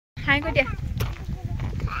হাই কৈ দিয়া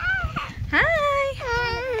হাই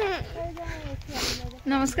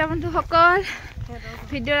নমস্কাৰ বন্ধুসকল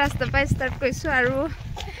ভিডিঅ' ৰাস্তাৰ পৰা ষ্টাৰ্ট কৰিছোঁ আৰু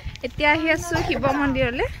এতিয়া আহি আছোঁ শিৱ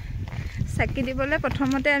মন্দিৰলৈ চাকি দিবলৈ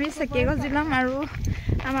প্ৰথমতে আমি চাকি এগছ দি ল'ম আৰু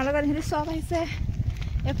আমাৰ লগত সিহঁতি চব আহিছে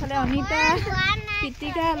এফালে অনিতা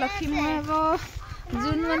পিতিকা লক্ষীময়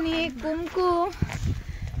জোনমণি কুমকুম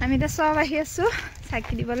আমি এতিয়া চব আহি আছোঁ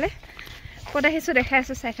চাকি দিবলৈ ক'ত আহিছোঁ দেখাই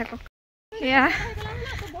আছোঁ চাই থাকক এয়া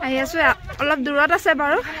আহি আছোঁ অলপ দূৰত আছে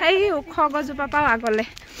বাৰু এই ওখ গছজোপা পাওঁ আগলৈ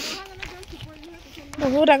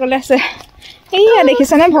বহুত আগলৈ আছে এইয়া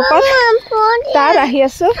দেখিছেনে ভকত তাত আহি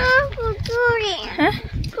আছোঁ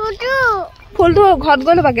ফুলটো ঘৰত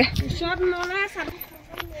গ'লো বাগে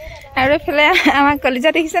আৰু এইফালে আমাৰ কলিজা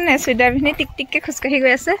দেখিছেনে চুইদাৰ পিন্ধি টিক টিককৈ খোজকাঢ়ি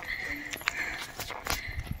গৈ আছে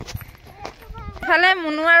ইফালে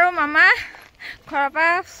মুনু আৰু মামা ঘৰৰ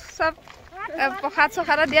পৰা চব প্ৰসাদ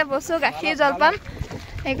চসাদত দিয়া বস্তু গাখীৰ জলপান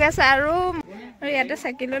হেৰি কৰি আছে আৰু ইয়াতে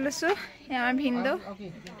চাকি লৈ লৈছোঁ আমাৰ ভিনদেউ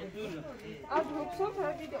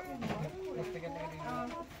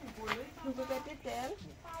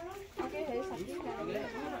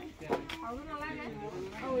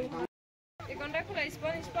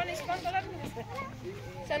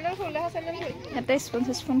ইয়াতে স্পন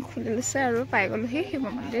চিস্পন খুলি লৈছে আৰু পাই গ'লোহি শিৱ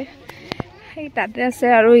মন্দিৰ সেই তাতে আছে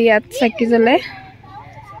আৰু ইয়াত চাকি জ্বলাই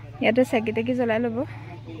ইয়াতে চাকি তাকি জ্বলাই ল'ব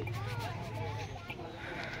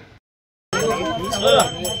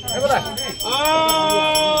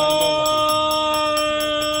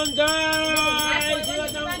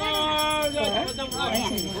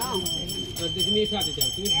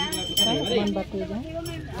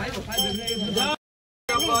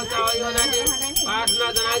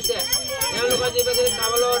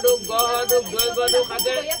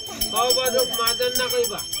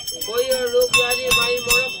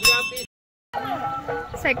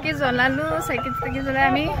চাকি জ্বলালো চাকি জ্বলাই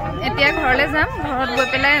আমি এতিয়া ঘৰলৈ যাম ঘৰত গৈ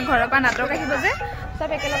পেলাই ঘৰৰ পৰা নাটক আহিব যে চব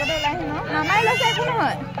একেলগতে ওলাই আহিম মামাই ওলাইছে একো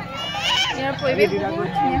নহয় ইয়াৰ পৰিৱেশ বহুত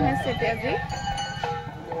ধুনীয়া হৈছে এতিয়া আজি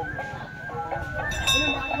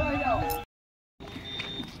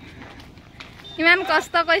ইমান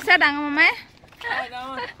কষ্ট কৰিছে ডাঙৰ মামাই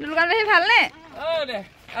দুলগান পেহী ভালনে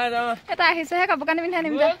এটা আহিছেহে কাপোৰ কানি পিন্ধা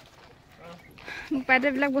নিম যা বোপাইতে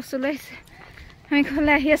এইবিলাক বস্তু লৈ আহিছে আমি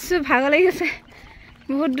ঘৰলৈ আহি আছোঁ ভাগৰ লাগি গৈছে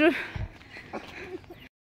বহুত দূৰ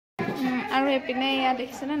আৰু এইপিনে ইয়াত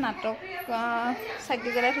দেখিছেনে নাটক চাকি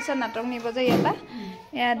জ্বলাই থৈছে নাটক নিব যে ইয়াৰ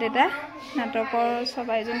ইয়াত দেউতা নাটকৰ চব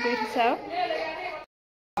আয়োজন কৰি থৈছে আৰু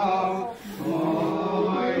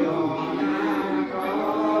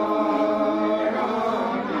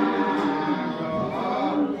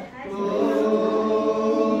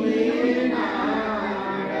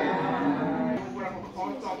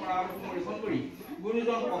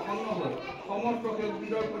গুৰুজন প্ৰসন্ন হৈ সমস্ত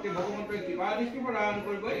সেৱকবৃন্দৰ প্ৰতি ভগৱন্তই কৃপা দৃষ্টি প্ৰদান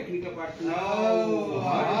কৰিব এইখিনিকে প্ৰাৰ্থনা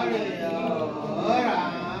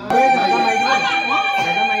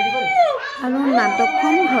আৰু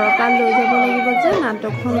নাটকখন ঘৰৰ পৰা লৈ যাব লাগিব যে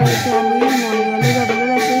নাটকখন এতিয়া আমি মন্দিৰলৈ যাবলৈ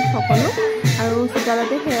লাগিছিল সকলো আৰু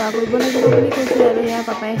চোতালতে সেৱা কৰিব লাগিব বুলি কৈছিল আৰু ইয়াৰ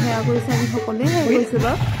পাপাই সেৱা কৰিছে আমি সকলোৱে সেৱা কৰিছোঁ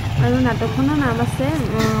বাৰু আৰু নাটকখনৰ নাম আছে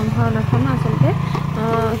ভাওনাখন আচলতে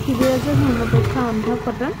শিৱৰাজৰ ধৰ্মপেক্ষা অন্ধ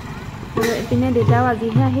পতন আৰু এইপিনে দেউতাও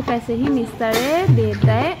আজিহে আহি পাইছেহি মিষ্টাৰে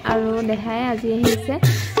দেউতাই আৰু দেহাই আজি আহিছে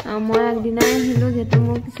মই আগদিনাই আহিলোঁ যিহেতু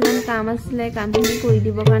মোৰ কিছুমান কাম আছিলে কামখিনি কৰি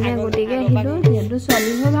দিবৰ কাৰণে আগতীয়াকৈ আহিলোঁ যিহেতু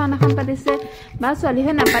ছোৱালী হৈ ভাওনাখন পাতিছে বা ছোৱালী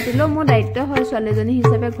হৈ নাপাতিলেও মোৰ দায়িত্ব হয় ছোৱালীজনী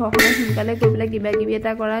হিচাপে ঘৰখনত সোনকালে গৈ পেলাই কিবা কিবি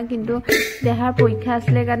এটা কৰা কিন্তু দেহাৰ পৰীক্ষা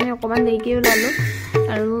আছিলে কাৰণে অকণমান দেৰিকৈ ওলালোঁ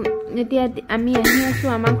আৰু এতিয়া আমি আহি আছোঁ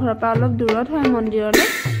আমাৰ ঘৰৰ পৰা অলপ দূৰত হয় মন্দিৰলৈ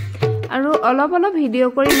আৰু অলপ ভিডিঅ'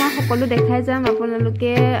 কৰি মই সকলো দেখাই যাম আপোনালোকে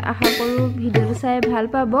আশা কৰোঁ ভিডিঅ'টো চাই ভাল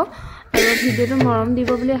পাব আৰু ভিডিঅ'টো মৰম দিব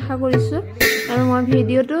বুলি আশা কৰিছোঁ আৰু মই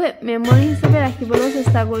ভিডিঅ'টো মেমৰি হিচাপে ৰাখিবলৈ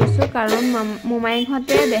চেষ্টা কৰিছোঁ কাৰণ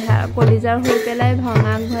মোমাইকহঁতে দেহা কলিজাৰ হৈ পেলাই ভাওনা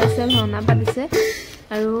আগবঢ়াইছে ভাওনা পাতিছে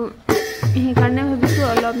আৰু সেইকাৰণে ভাবিছোঁ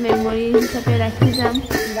অলপ মেমৰি হিচাপে ৰাখি যাম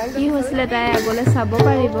কি হৈছিলে তাই আগলৈ চাব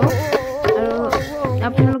পাৰিব আৰু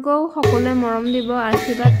আপোনালোকেও সকলোৱে মৰম দিব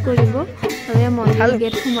আশীৰ্বাদ কৰিব আৰু এই মন্দিৰ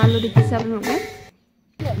গেট সোমালোঁ দেখিছে আপোনালোকে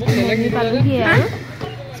পালোহি আৰু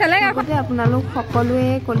আগতে আপোনালোক সকলোৱে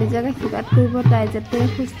কলিজাক আশীৰ্বাদ কৰিব তাই যাতে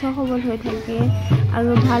সুস্থ সবল হৈ থাকে আৰু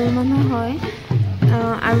ভাল মানুহ হয়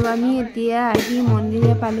আৰু আমি এতিয়া আহি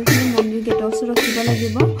মন্দিৰে পালোহি মন্দিৰ গেটৰ ওচৰত ৰখিব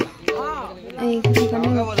লাগিব সেইকাৰণে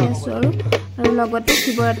ৰখি আছোঁ আৰু লগতে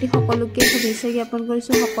শিৱৰাত্ৰি সকলোকে শুভেচ্ছা জ্ঞাপন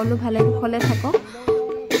কৰিছোঁ সকলো ভালে কুশলে থাকক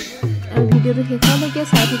আৰু ভিডিঅ'টো শেষলৈকে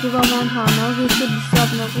চাই থাকিব মই ভাওনাও কিছু দৃশ্য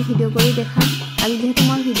আপোনালোকে ভিডিঅ' কৰি দেখাম আজি যিহেতু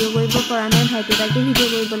মই ভিডিঅ' কৰিব পৰা নাই ভাইটি তাকে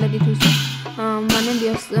ভিডিঅ' কৰিবলৈ দি থৈছোঁ মানে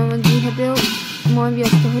যিহেতু মই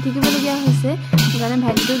ব্যস্ত হৈ থাকিবলগীয়া হৈছে সেইকাৰণে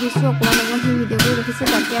ভাইটিটো দিছোঁ অকণমান সেই ভিডিঅ' কৰি ৰাখিছে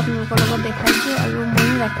তাকে আপোনালোকৰ লগত দেখাইছোঁ আৰু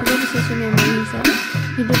ময়ো ৰাখিব বিচাৰিছোঁ মেমৰি হিচাপে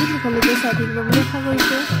ভিডিঅ'টো শেষলৈকে চাই থাকিব বুলি আশা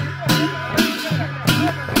কৰিছোঁ।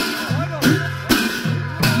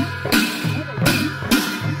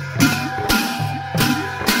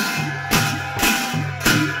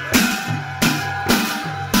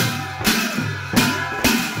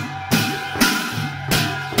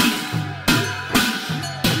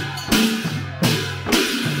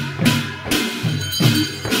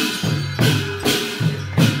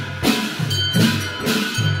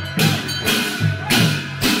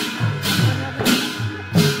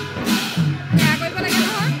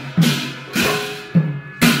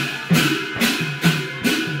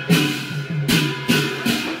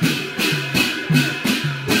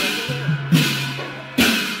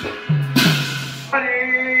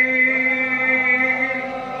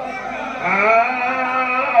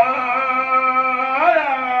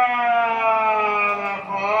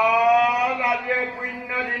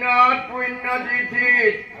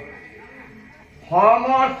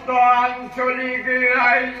 সমস্ত আঞ্চলিক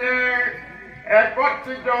রাইজে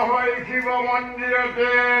একত্রিত হয়ে শিব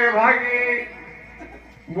মন্দিরতে ভাগি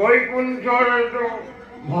বৈকুণ্ঠর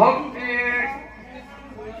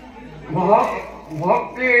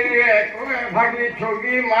ভক্তির ভাগি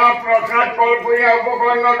ছবি মা প্রসাদ কল্পনা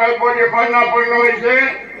উপকরণ দ্রব্য সম্পন্ন হয়েছে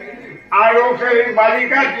আর সেই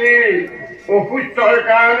বালিকাটি অসুস্থর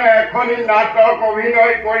কারণে এখনই নাটক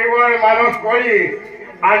অভিনয় করিবার মানস করি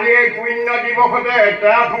আজি এই পুণ্য দিবসতে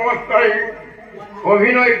তার সমস্ত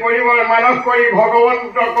অভিনয় করিবার মানস করি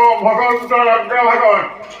ভগবন্তৰ অগ্ৰভাগত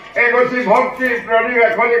এগছি ভক্তিৰ প্ৰদীপ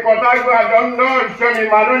এখনি কটাগুৱা দণ্ড ঈশ্বনী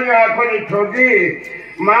মাননীয় এখনি ঠগি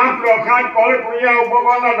মা প্ৰসাদ কলপুৰীয়া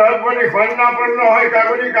উপকৰণ দ্ৰব্যনি সন্নাপন্ন হৈ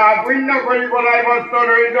কাকলিক আপুণ্য কৰি পেলাই বস্ত্ৰ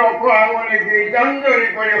দৰিদ্ৰ অখু আঙুলি গীতাঞ্জলি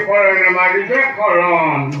কৰি শৰণে মাগিছে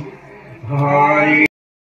শৰণ হৰি।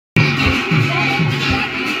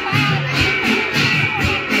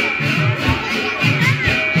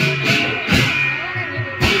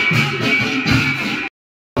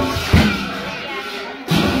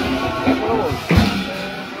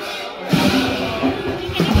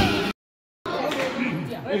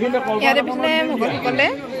 ইয়াতে পিছলে ভকতসকলে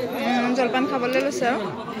জলপান খাবলৈ লৈছে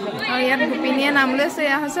আৰু ইয়াত গোপিনীয়ে নাম লৈছে।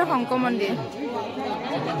 এয়া হৈছে শংকৰ মন্দিৰ।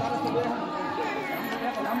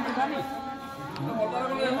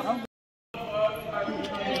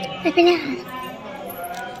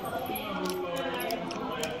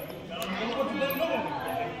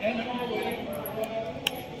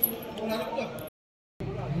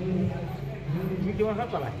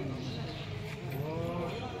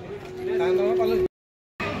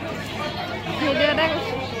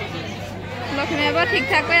 লক্ষ্মী এবাৰ ঠিক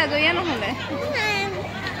ঠাকৈ আজৰিয়ে নহ'লে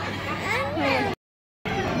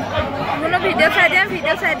বোলো ভিডিঅ' চাই দিয়া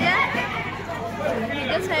ভিডিঅ' চাই দিয়া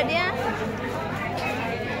ভিডিঅ' চাই দিয়া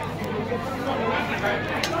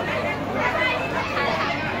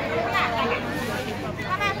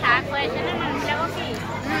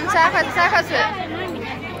চাহ খাইছে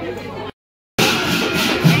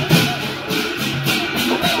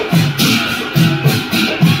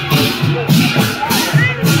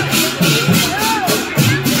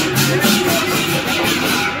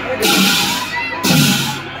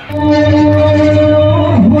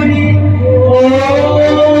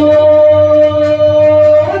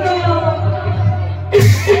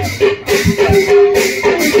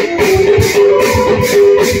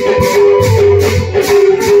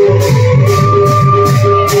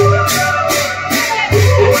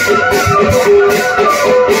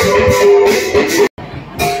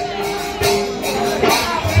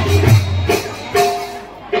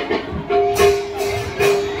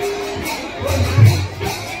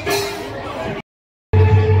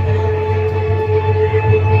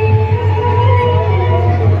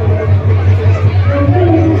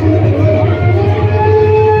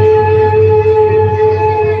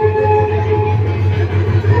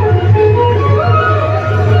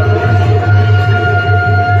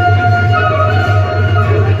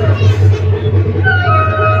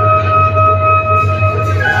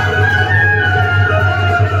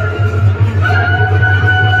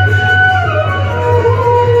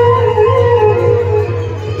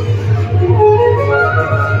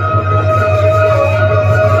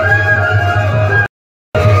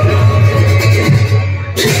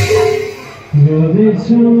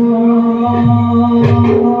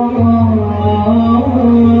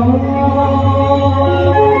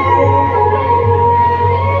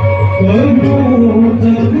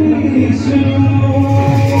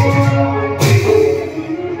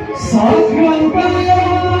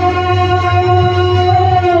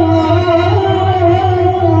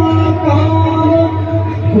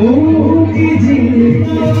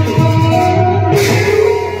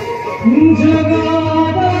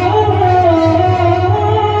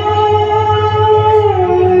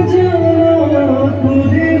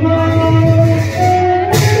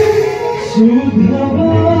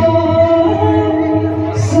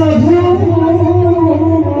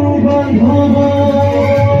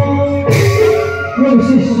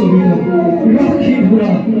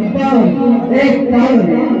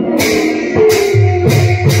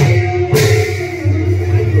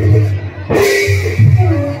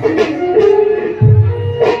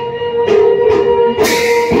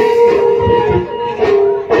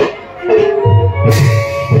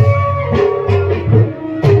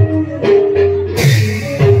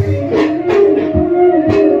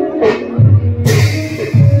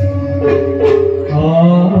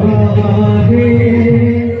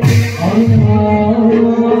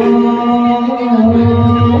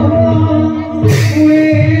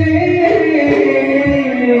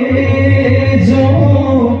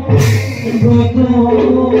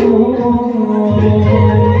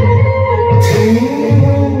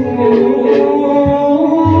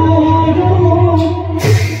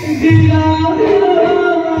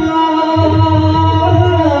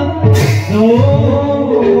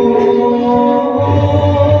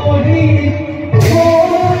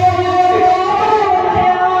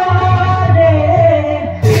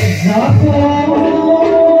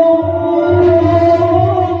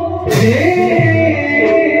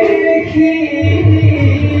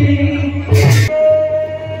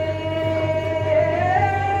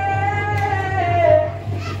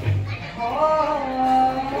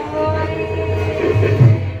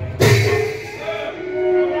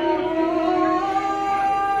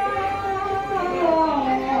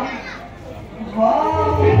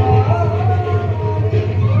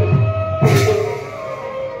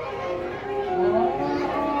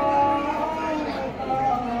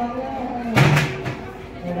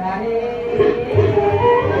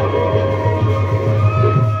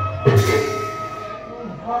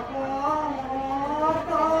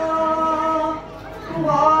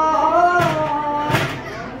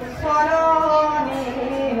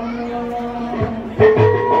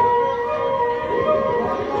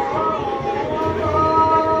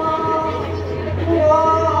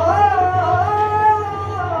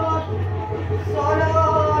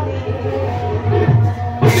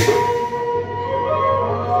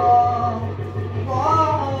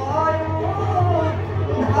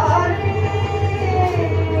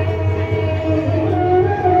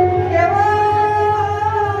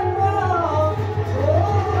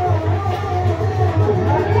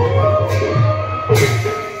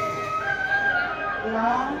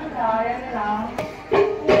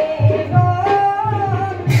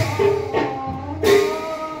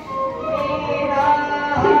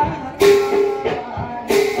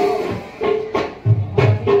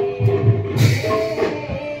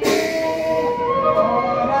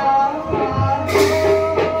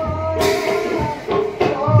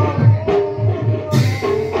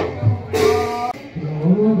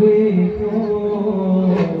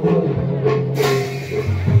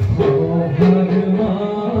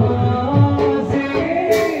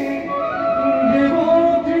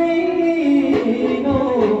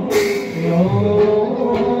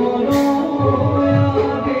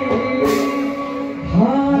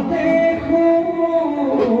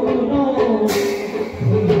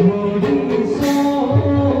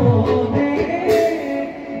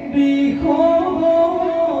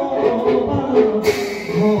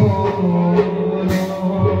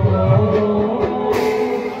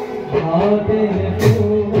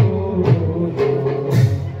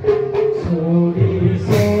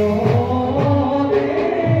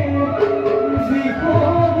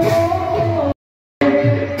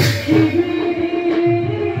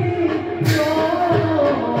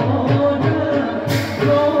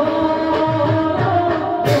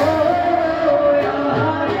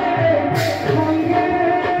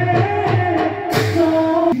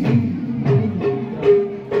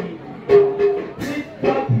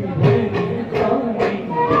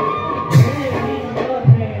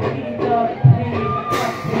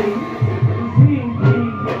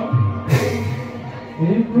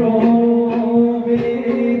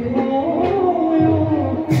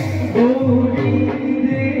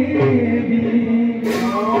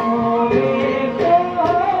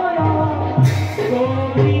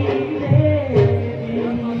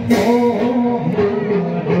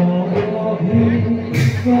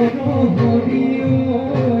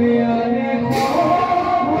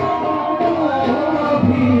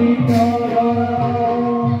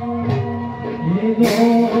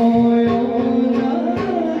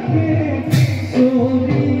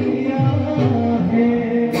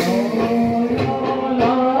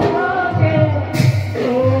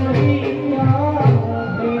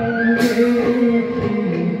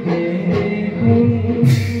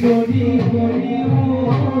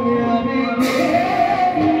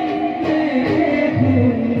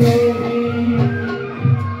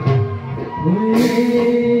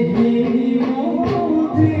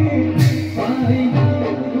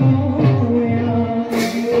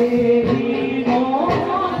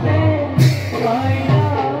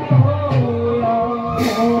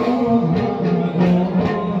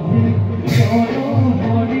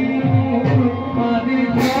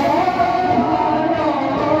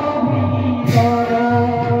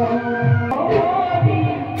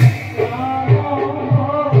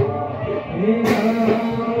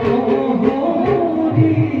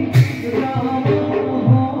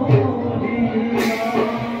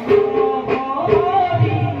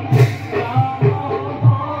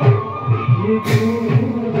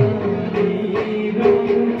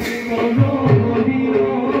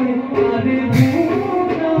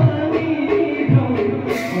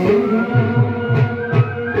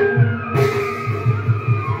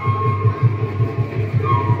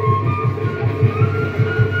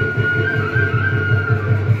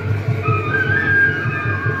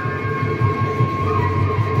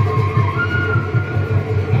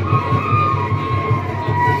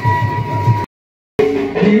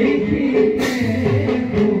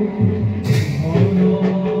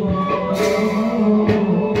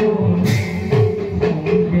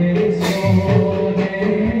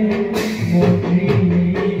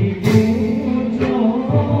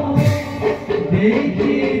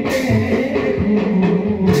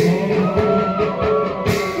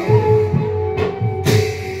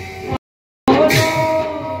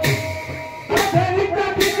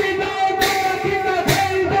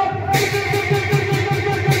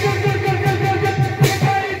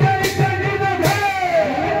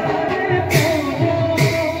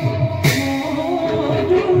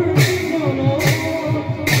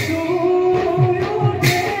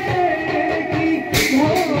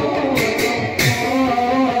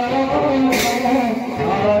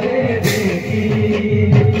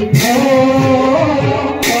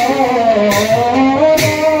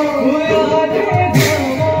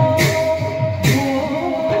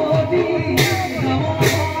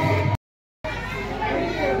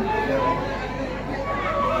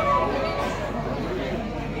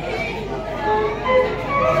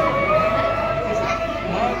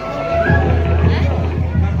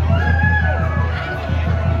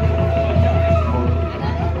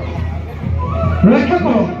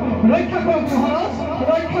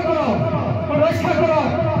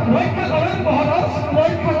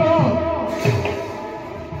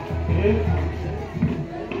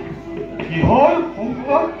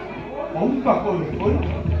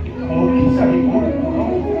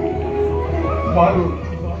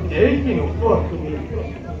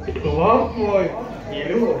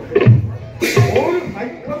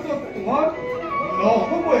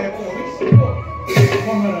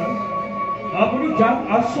আপনি যাক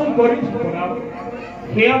আশ্রয় করে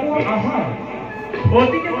সেয়া মোৰ আহাৰ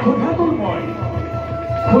অতিকে ক্ষুধাতুৰ মই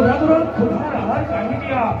ক্ষুধাতুৰৰ ক্ষুধাৰ আহাৰ কাঢ়ি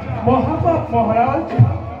দিয়া মহাপাপ মহাৰাজ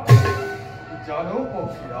জানো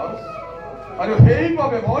পক্ষীৰাজ আৰু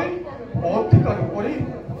সেইবাবে মই অধিকাৰ কৰি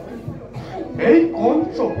এই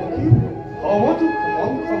কঞ্চ পক্ষী সমযোগ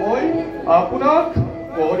মন্ত্ৰ মই আপোনাক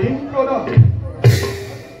কৰিম প্ৰদান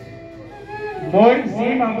মই যি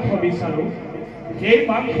মাংস বিচাৰো সেই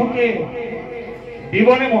মাংসকে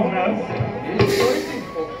দিবনে মহাৰাজ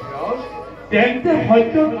তেন্তে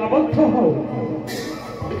সত্যত আবদ্ধ হওঁ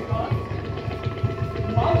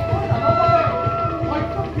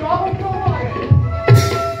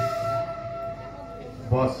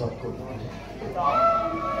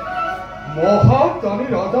মহাদানী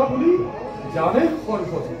ৰাজা বুলি জানে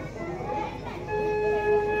সৰ্বজন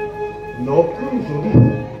নতুন যদি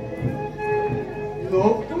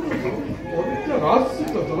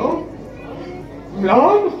ৰাজচিত জনক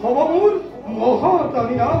ম্লান সমবোৰ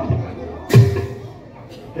মহাদানী নাম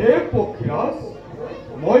হে পক্ষীৰাজ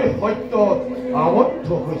মই সত্যত আবদ্ধ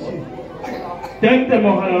হৈছিল তেন্তে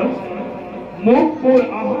মহাৰাজ মোক মোৰ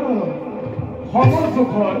আহাৰৰ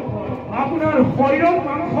সমজোখৰ আপোনাৰ শৰীৰৰ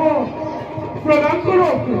মাংস প্ৰদান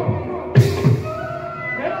কৰক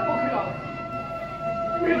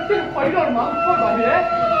মৃত্যুৰ শৰীৰৰ মাংসৰ বাহিৰে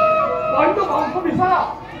অন্য মাংস বিচাৰা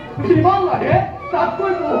যিমান লাগে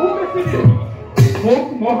তাতকৈ বহু বেছি দিম মোক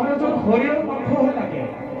মহাৰাজৰ শৰীৰৰ মাংসহে লাগে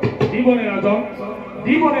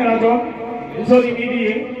দিবনে ৰাজন যদি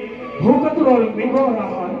নিদিয়ে ভোকাতুৰৰ মৃগৰ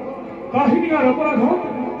আহাৰ কাহিনীৰ অপৰাধত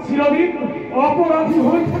চিৰদিন অপৰাধী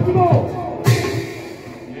হৈ থাকিব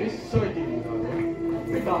নিশ্চয় দিম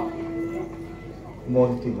পিতা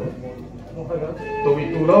মন্ত্ৰী তুমি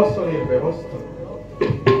তুলাচনীৰ ব্যৱস্থা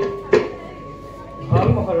ভাল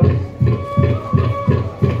মহাৰাজ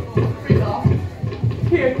পিতা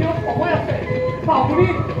কি এতিয়াও সময় আছে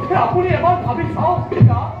আপুনি এবাৰ ভাবি চাওক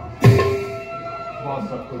পিতা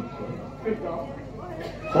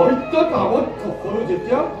সত্যত আবদ্ধ কৰো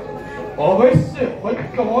যেতিয়া অৱশ্যে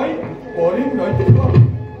সত্য মই কৰিম নৈতিক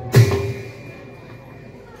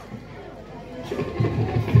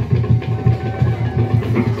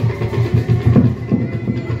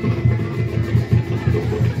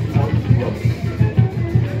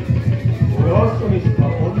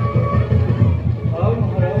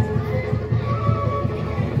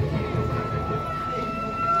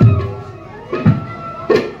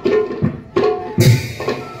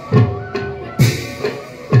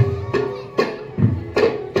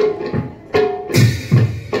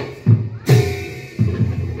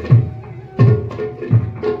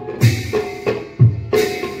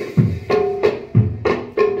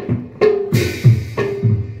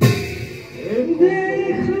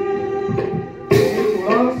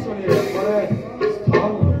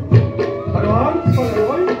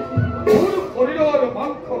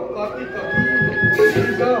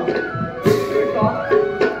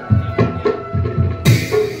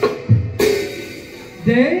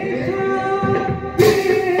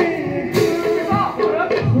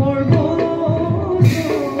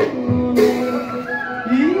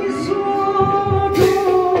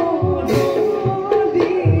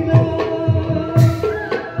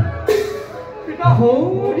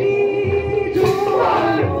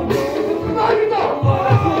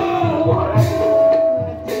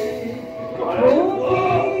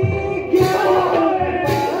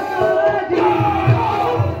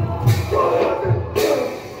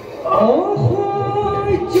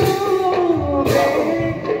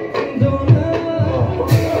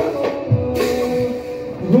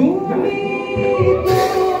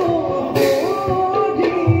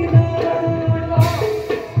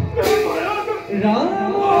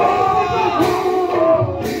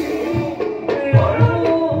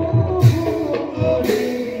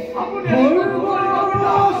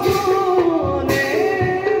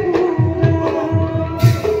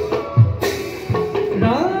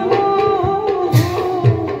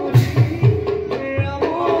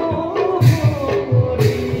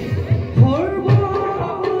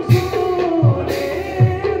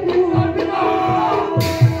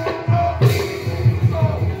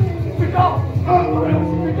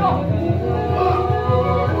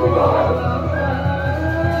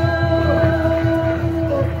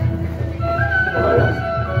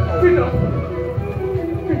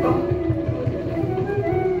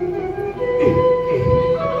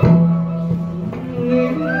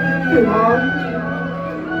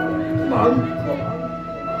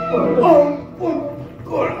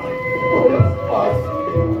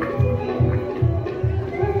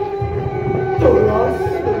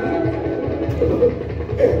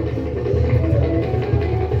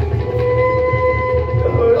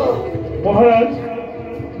মহাৰাজ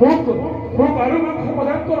মোক আৰু মাংস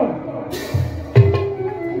প্ৰদান কৰক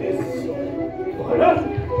মহাৰাজ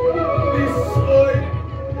নিশ্চয়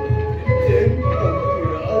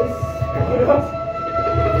মহাৰাজ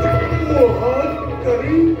মহান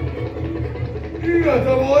কৰি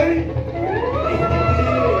ৰাজাময়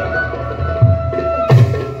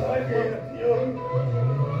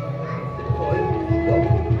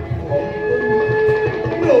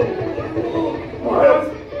মহাৰাজ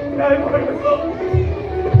নাই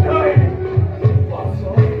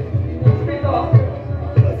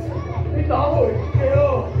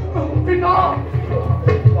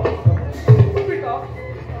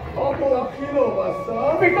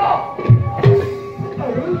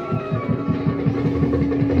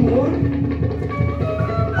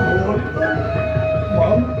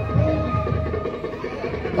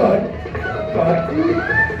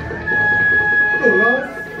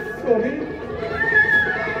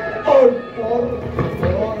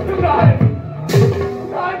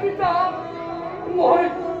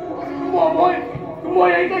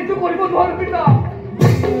মই এই কাৰ্য কৰিব নোৱাৰো পিতা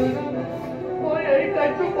মই এই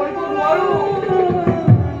কাৰ্য কৰিব নোৱাৰো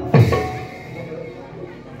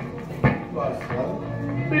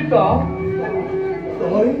পিতা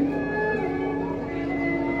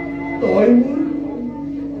তই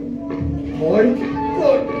মোৰ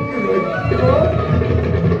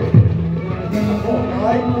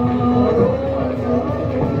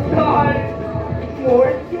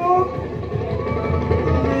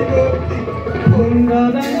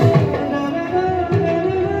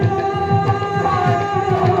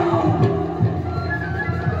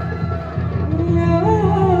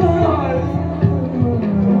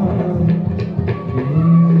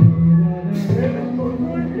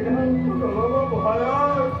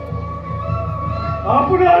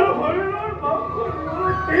আপোনাৰ শৰীৰৰ মাংস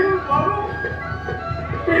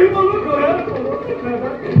তিল পালো দয়া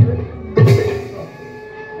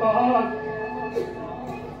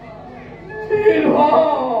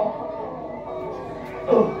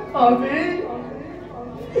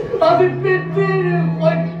আজি পিতৃৰ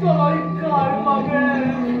সত্য ৰক্ষাৰ বাবে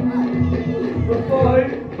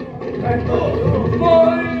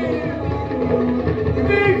মই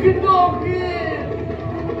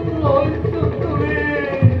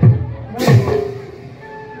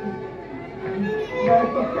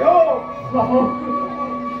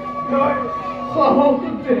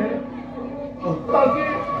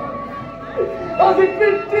আজি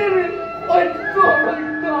পিতৃৰ সত্য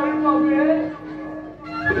ৰক্ষাৰ বাবে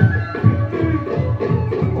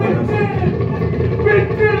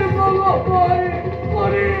পিতৃৰ মলময়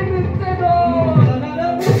কৰি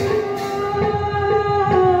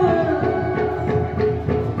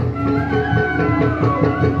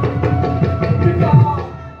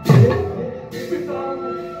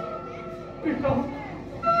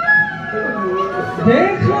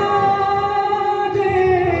দেখা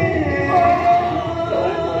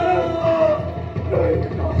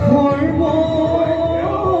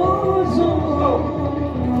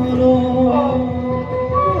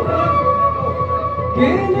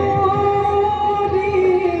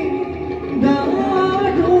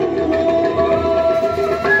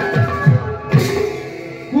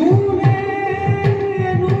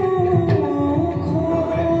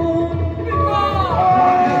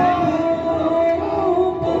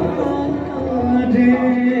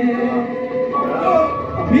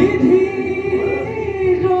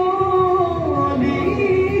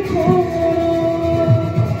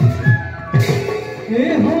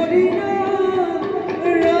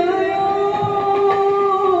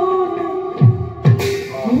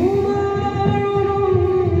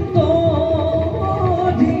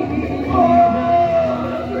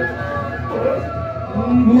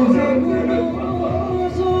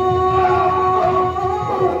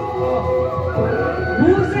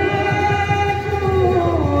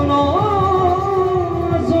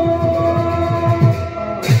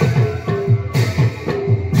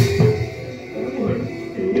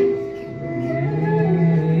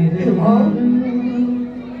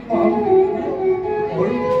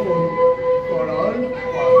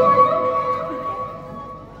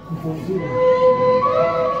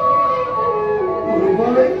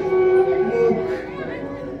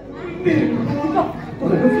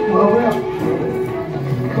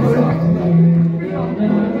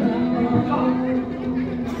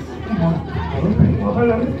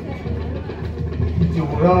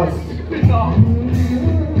যুবরাজ পিতা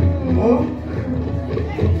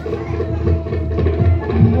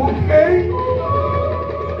মুখেই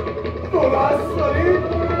তোলা শরীর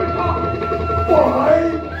পড়াই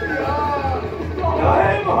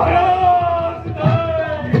জয় মহারাজ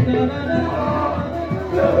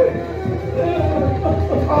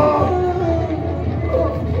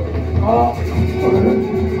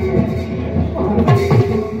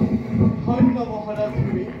ধন্য মহারাজ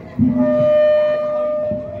তুমি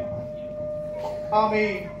আমি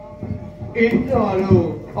ইন্দ্র আলো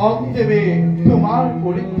অগ্নিদেবে তোমার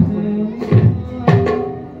পরীক্ষা করি।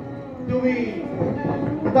 তুমি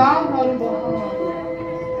দান আলো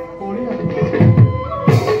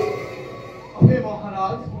হে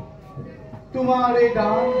মহারাজ তোমার এই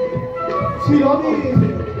দান চিরদিন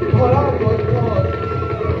ধরার বদ্ধ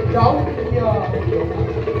যাও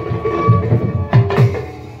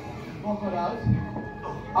মহারাজ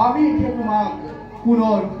আমি এতিয়া তোমাক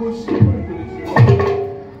পুনৰ পুষ্টি কৰি তুলিছো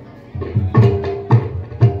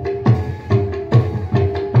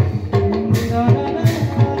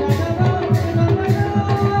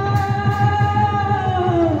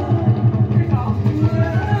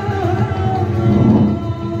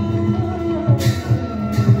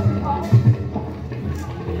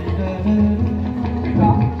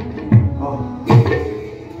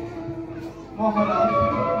মহাৰাজ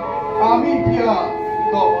আমি এতিয়া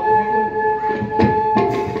গমনহে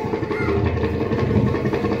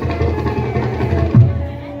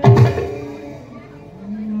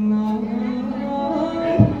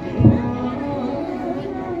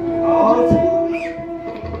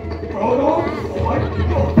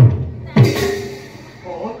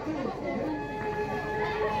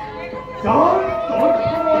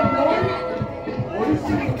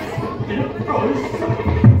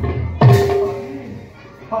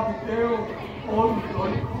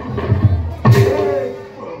কৰিম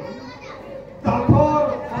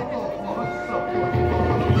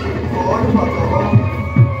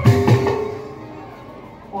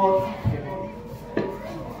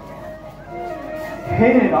হে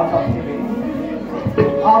রাজা দেবে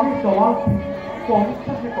আমি তোমার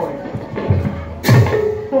পরীক্ষাকে করি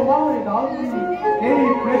তোমার রাজনীতি এই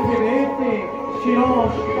পৃথিবীতে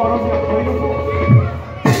চিরস্মরণীয় হইল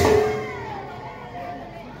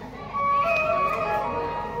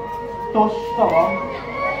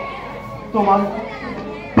তোমার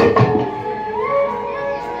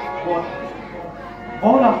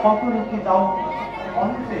বলা কখনকে যাও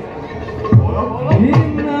অন্তে বলো বলো